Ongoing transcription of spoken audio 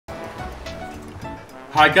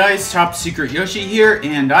Hi guys, TopSecretYoshi here,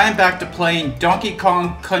 and I am back to playing Donkey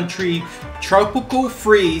Kong Country Tropical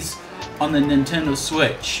Freeze on the Nintendo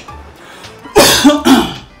Switch.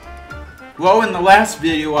 Well, in the last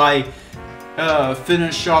video I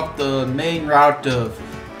finished off the main route of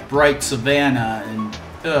Bright Savannah and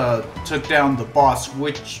took down the boss,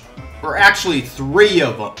 which were actually three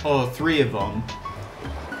of them.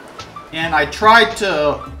 And I tried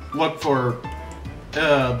to look for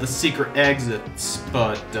the secret exits,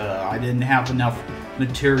 but I didn't have enough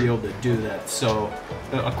material to do that, so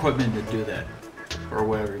equipment to do that, or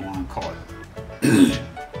whatever you want to call it.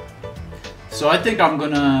 So I think I'm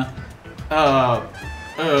gonna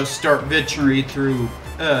start venturing through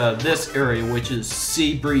this area, which is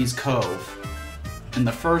Sea Breeze Cove, and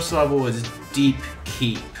the first level is Deep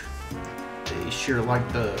Keep. They sure like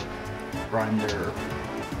to rhyme their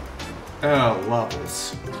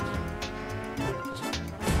levels.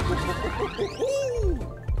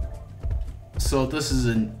 So this is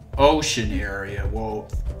an ocean area. Well,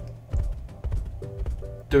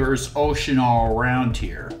 there's ocean all around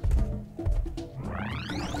here.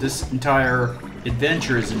 This entire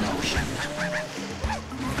adventure is an ocean.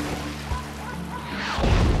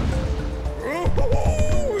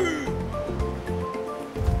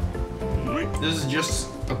 This is just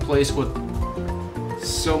a place with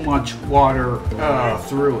so much water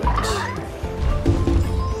through it.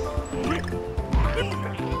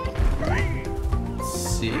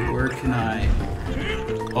 Where can I...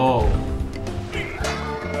 Oh.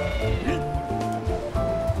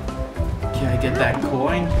 Can I get that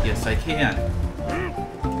coin? Yes, I can.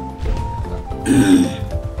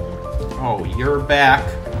 Oh, you're back.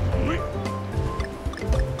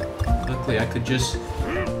 Luckily, I could just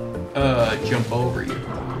jump over you.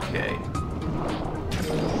 Okay.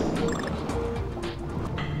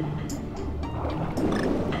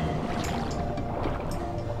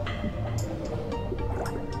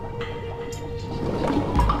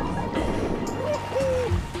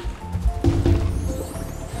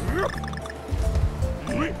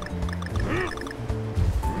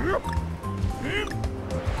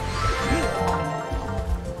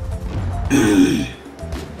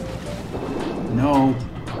 No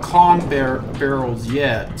Kong barrels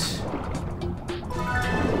yet.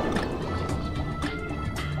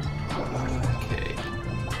 Okay.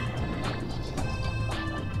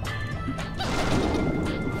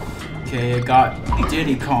 Okay, I got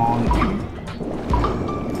Diddy Kong.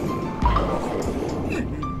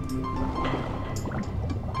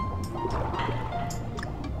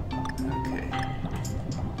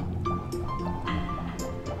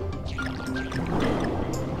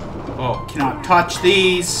 Oh, cannot touch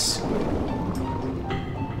these.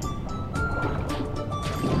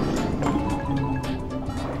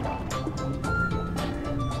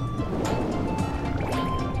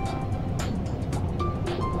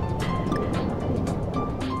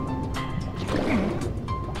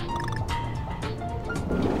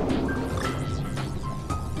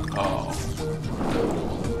 Oh.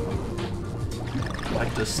 I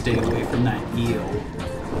like to stay away from that eel.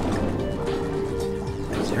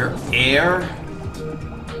 Is there air?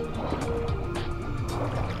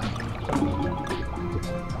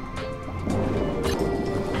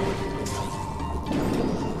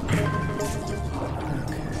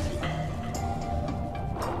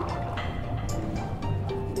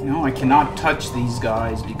 No, I cannot touch these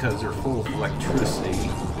guys because they're full of electricity.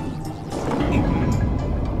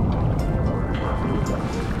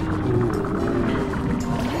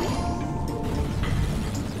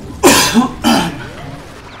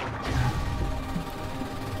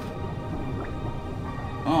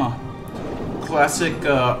 Classic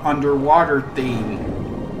underwater theme.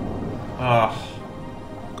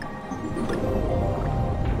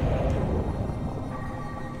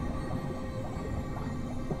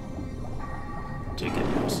 Take it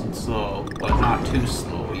nice and slow, but not too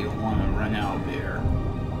slow. You don't want to run out of air.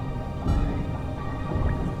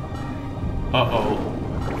 Uh-oh.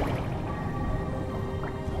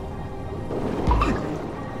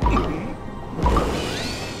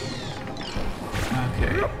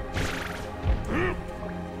 Okay.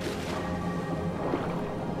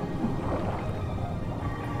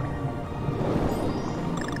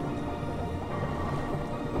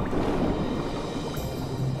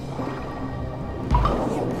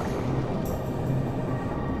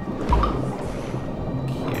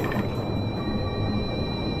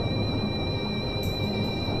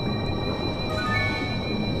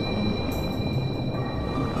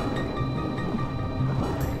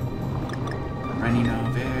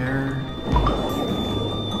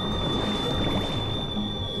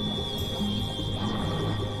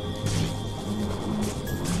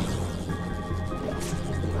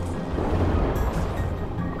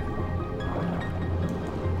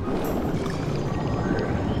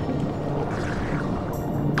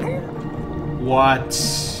 What?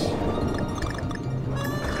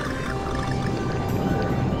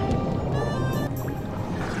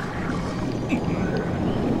 Oh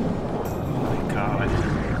my god.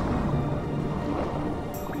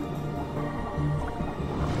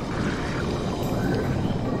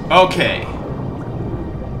 Okay.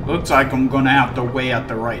 Looks like I'm gonna have to wait at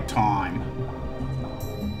the right time.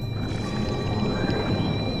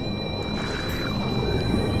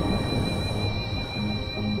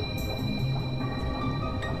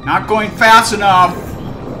 Not going fast enough.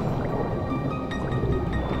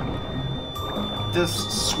 This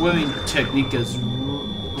swimming technique is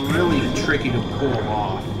really tricky to pull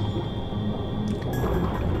off.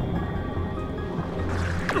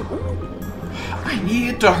 I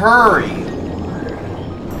needed to hurry.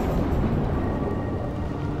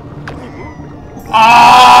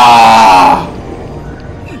 Ah!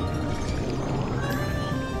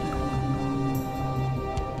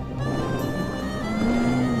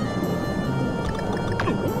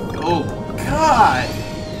 Oh, God!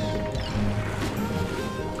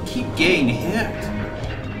 Keep getting hit.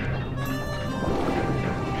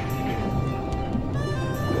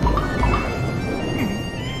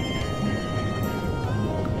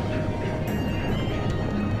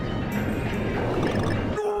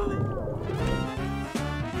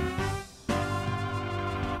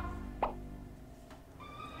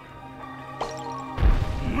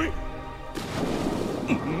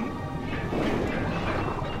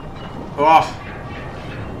 Oh.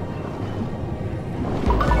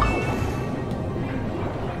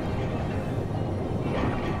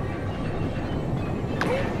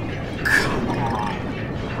 Come on.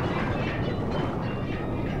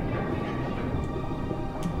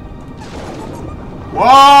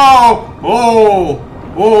 Whoa! Oh!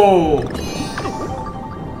 Oh!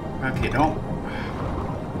 Okay, don't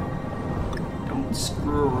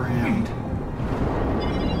screw around.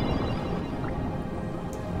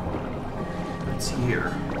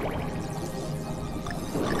 Here.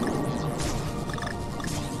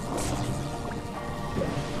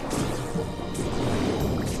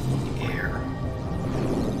 Air.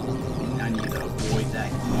 I need to avoid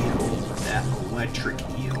that eel, that electric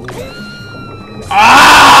eel.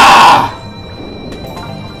 Ah!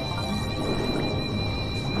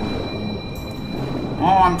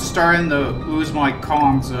 Oh, I'm starting to lose my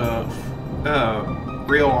comms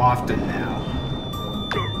real often now.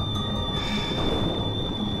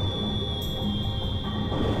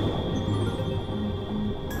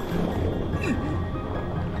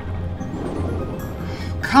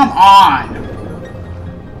 Come on!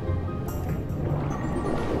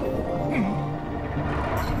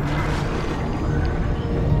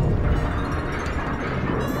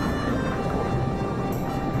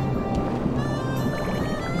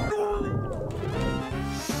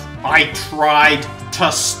 I tried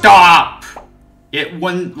to stop! It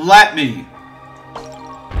wouldn't let me.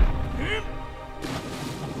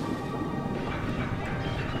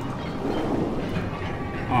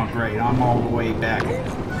 Oh great, I'm all the way back.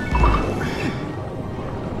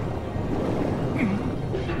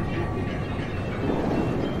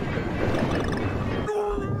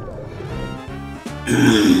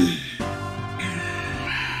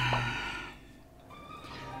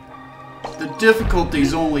 The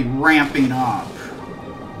difficulty's only ramping up.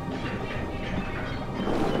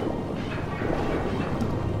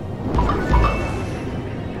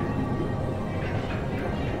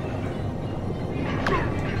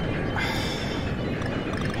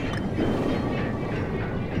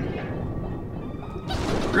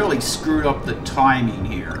 Really screwed up the timing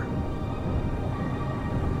here.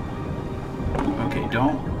 Okay,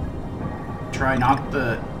 don't try not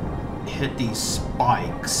to hit these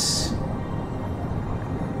spikes.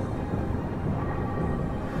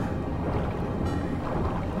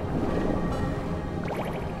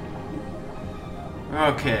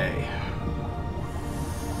 Okay.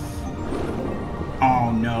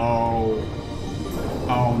 Oh no.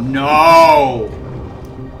 Oh no!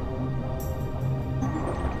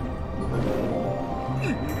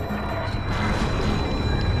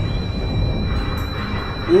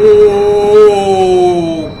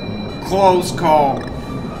 Ooh, close call.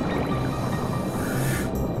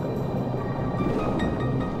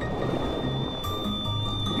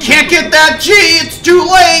 Can't get that G, it's too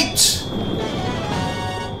late!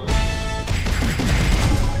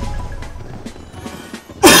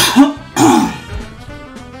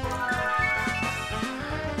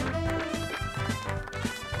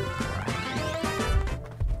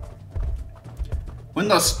 When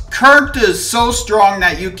the current is so strong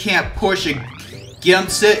that you can't push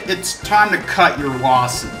against it, it's time to cut your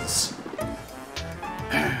losses.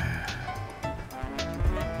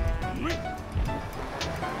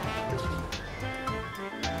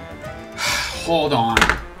 Hold on,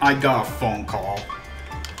 I got a phone call.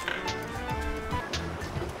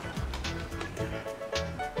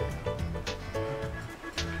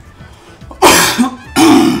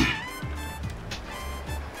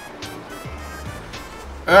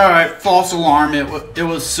 Alright, false alarm. It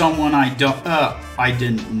was someone I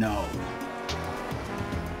didn't know.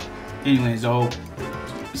 Anyways, I'll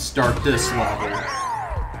start this level.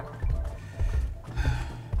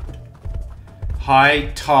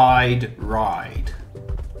 High Tide Ride.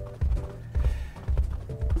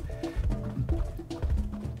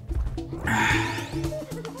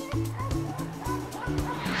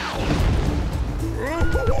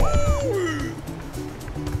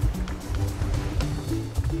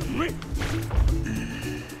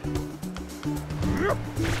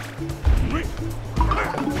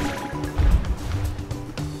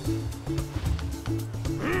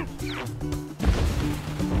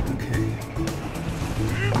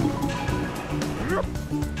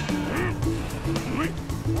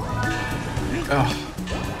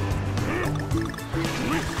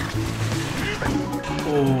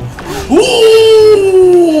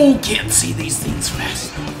 Ooh, can't see these things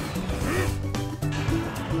fast enough.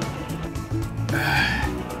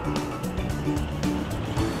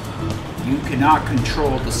 You cannot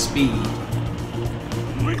control the speed.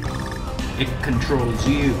 It controls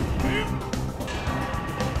you.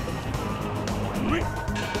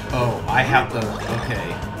 Oh, I have to...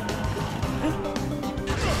 Okay.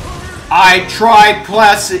 I tried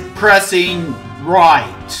pressing right.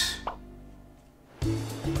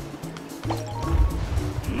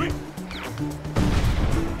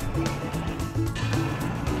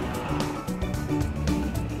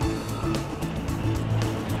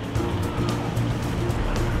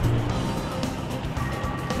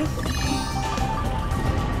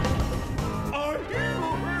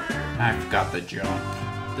 I forgot the jump.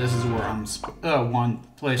 This is where I'm one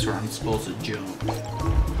place where I'm supposed to jump.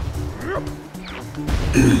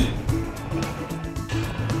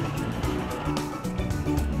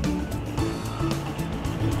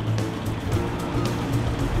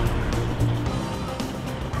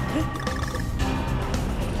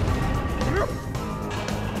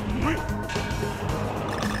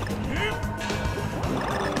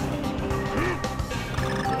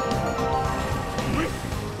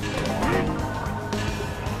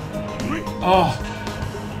 Oh.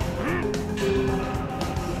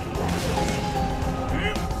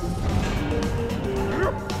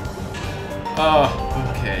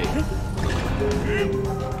 Okay.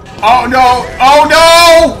 Oh no! Oh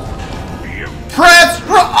no! Press!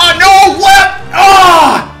 No!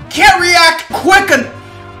 Left! Can't react quick and...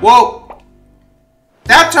 Well,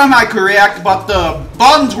 that time I could react, but the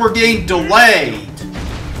buttons were getting delayed.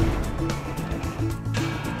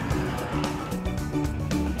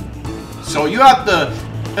 So you have to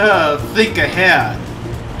think ahead.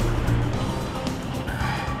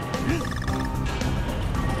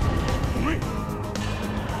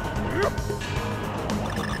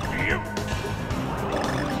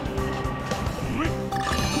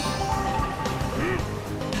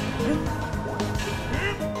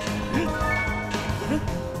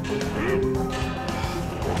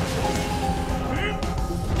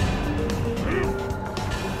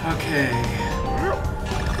 Okay.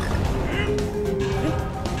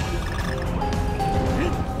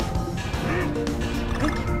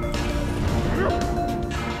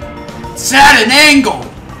 It's at an angle.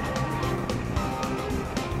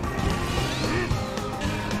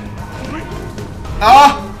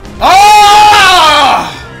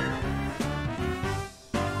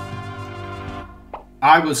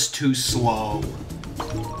 I was too slow.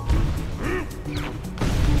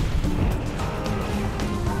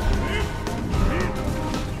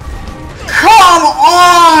 Come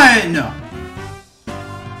on!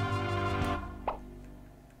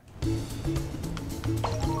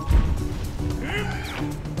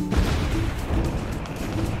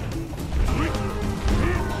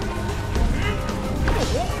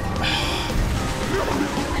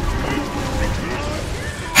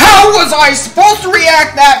 How was I supposed to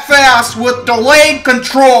react that fast with delayed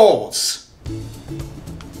controls?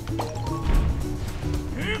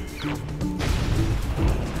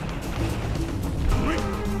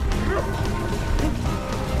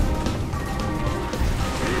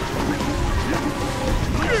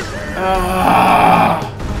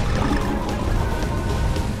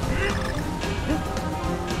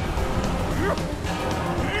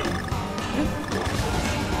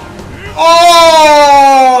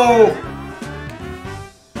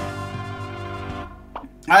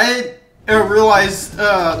 realize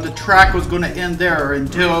the track was going to end there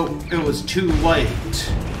until it was too late.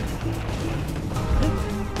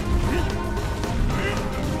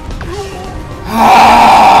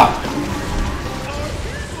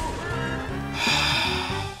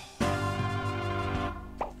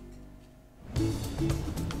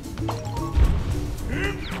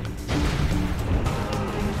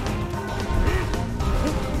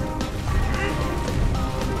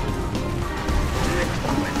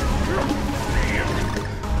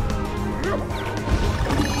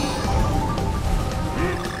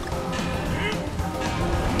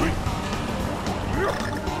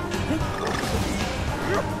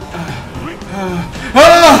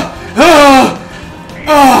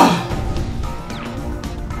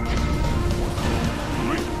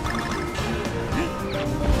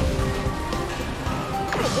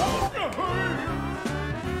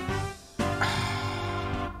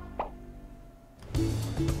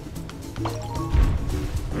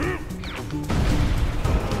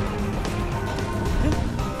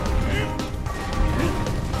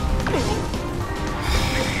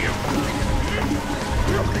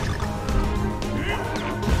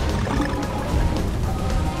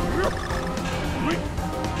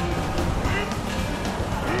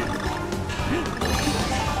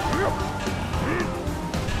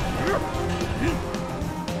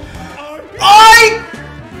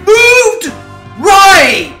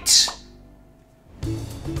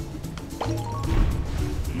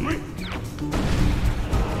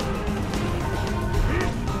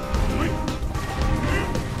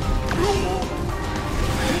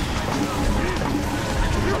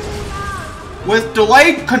 With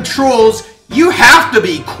delayed controls, you have to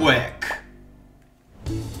be quick.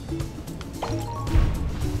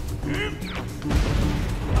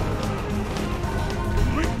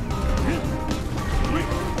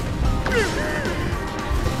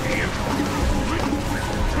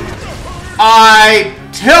 I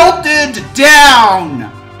tilted down.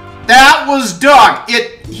 That was ducked.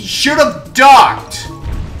 He should have ducked.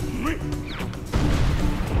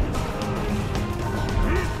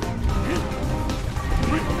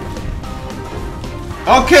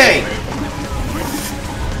 Okay.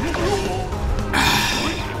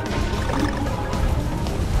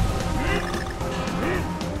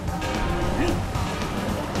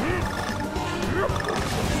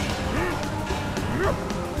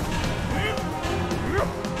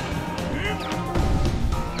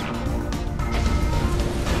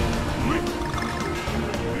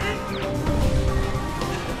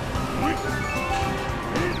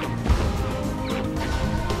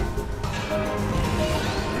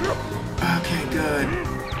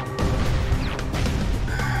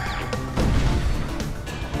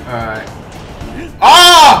 Alright.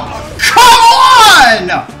 Oh! Come on!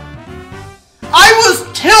 I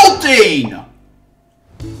was tilting!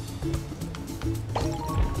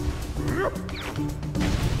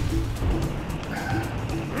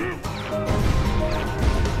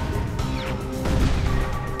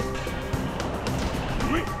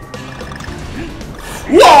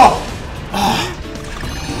 Whoa! Oh.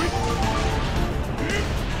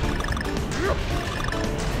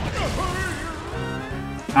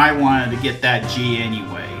 I wanted to get that G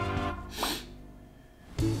anyway.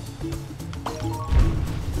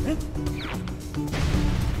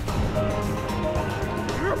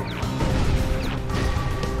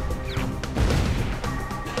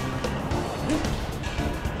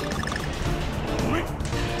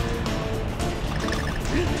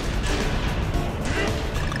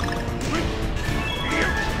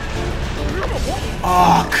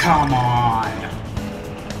 Oh, come on.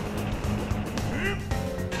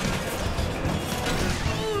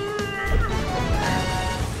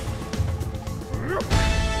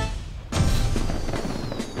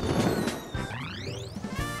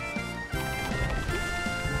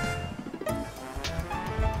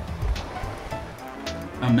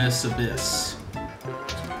 Miss Abyss.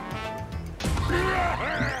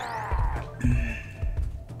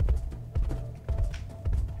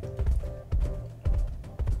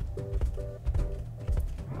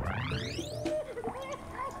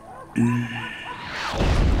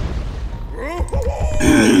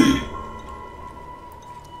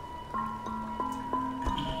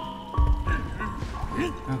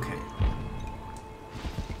 Okay.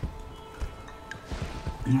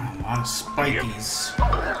 A lot of spikies.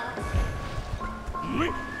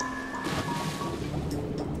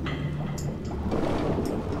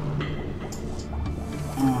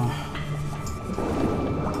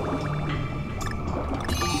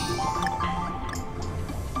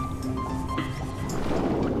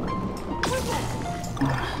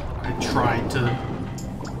 I tried to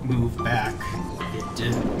move back.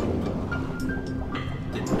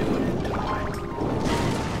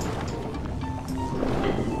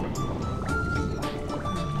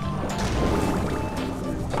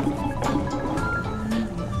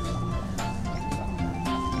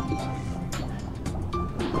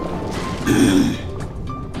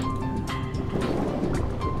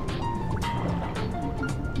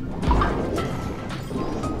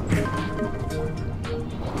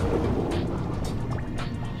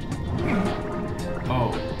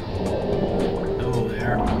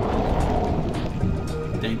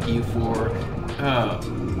 thank you for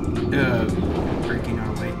breaking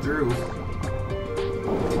our way through.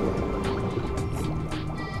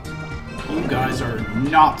 You guys are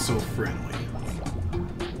not so friendly.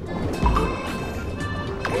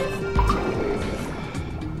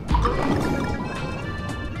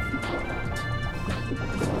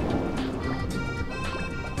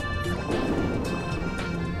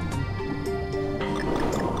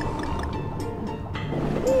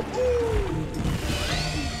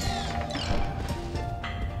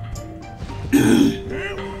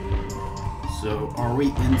 So, are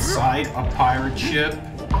we inside a pirate ship?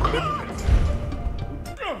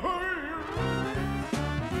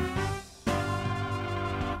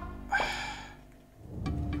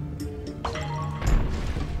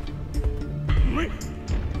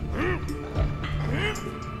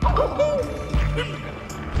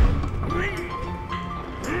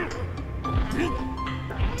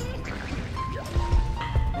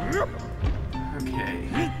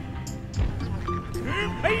 Okay.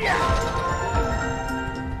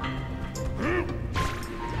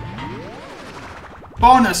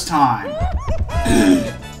 Bonus time!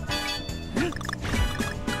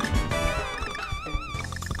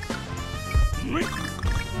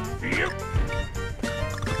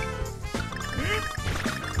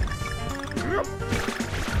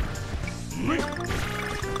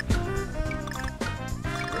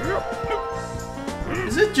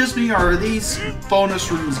 Is it just me, or are these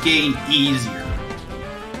bonus rooms getting easier?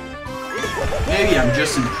 Maybe I'm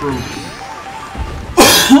just improving.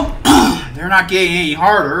 They're not getting any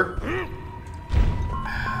harder.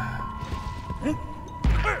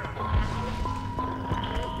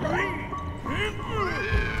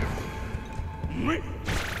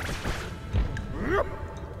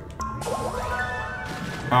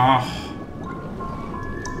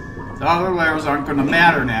 The other layers aren't going to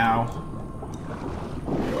matter now.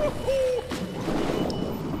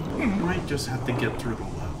 I might just have to get through the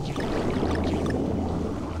level.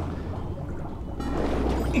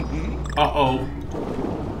 Uh-oh.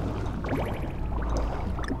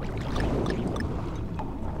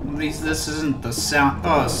 At least this isn't the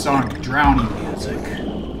Sonic drowning music.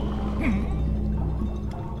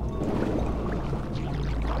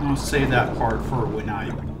 I'll save that part for when I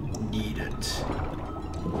need it.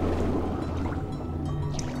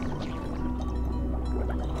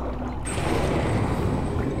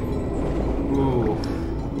 Ooh.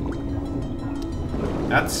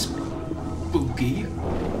 That's spooky.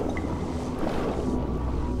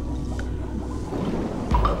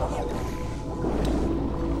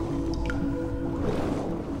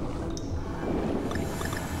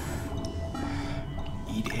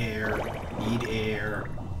 Need air. Need air.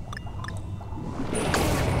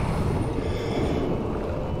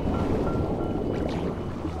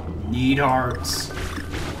 Need hearts.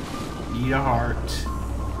 Need a heart.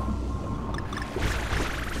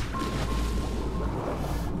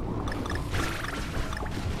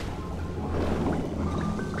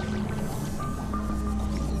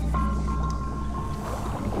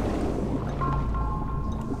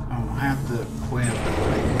 Oh, I have to point up the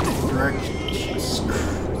right direction. Jesus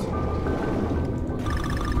Christ.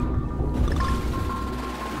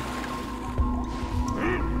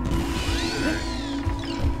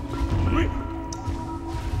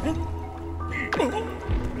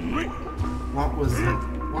 What was it?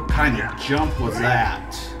 What kind of jump was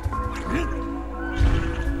that?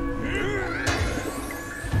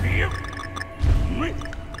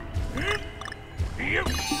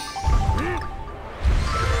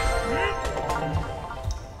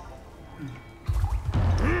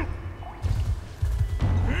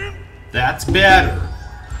 That's better.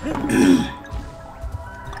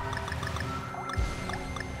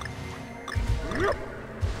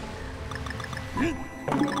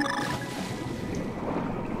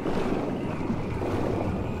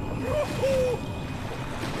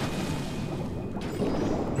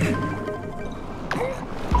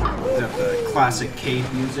 Classic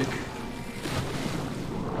cave music.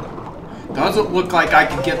 Doesn't look like I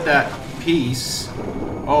could get that piece.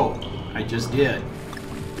 Oh, I just did.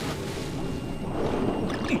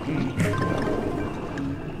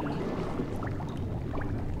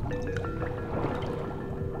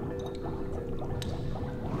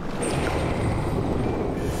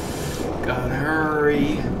 Gotta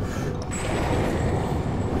hurry.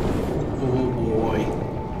 Oh boy.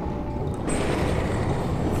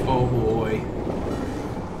 Oh boy.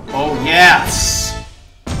 Oh yes!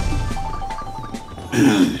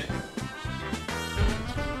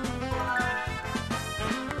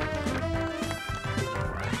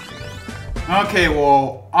 Okay,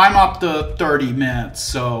 well, I'm up to 30 minutes,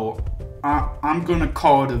 so I'm gonna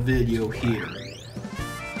call it a video here.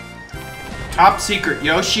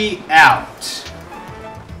 TopSecretYoshi out.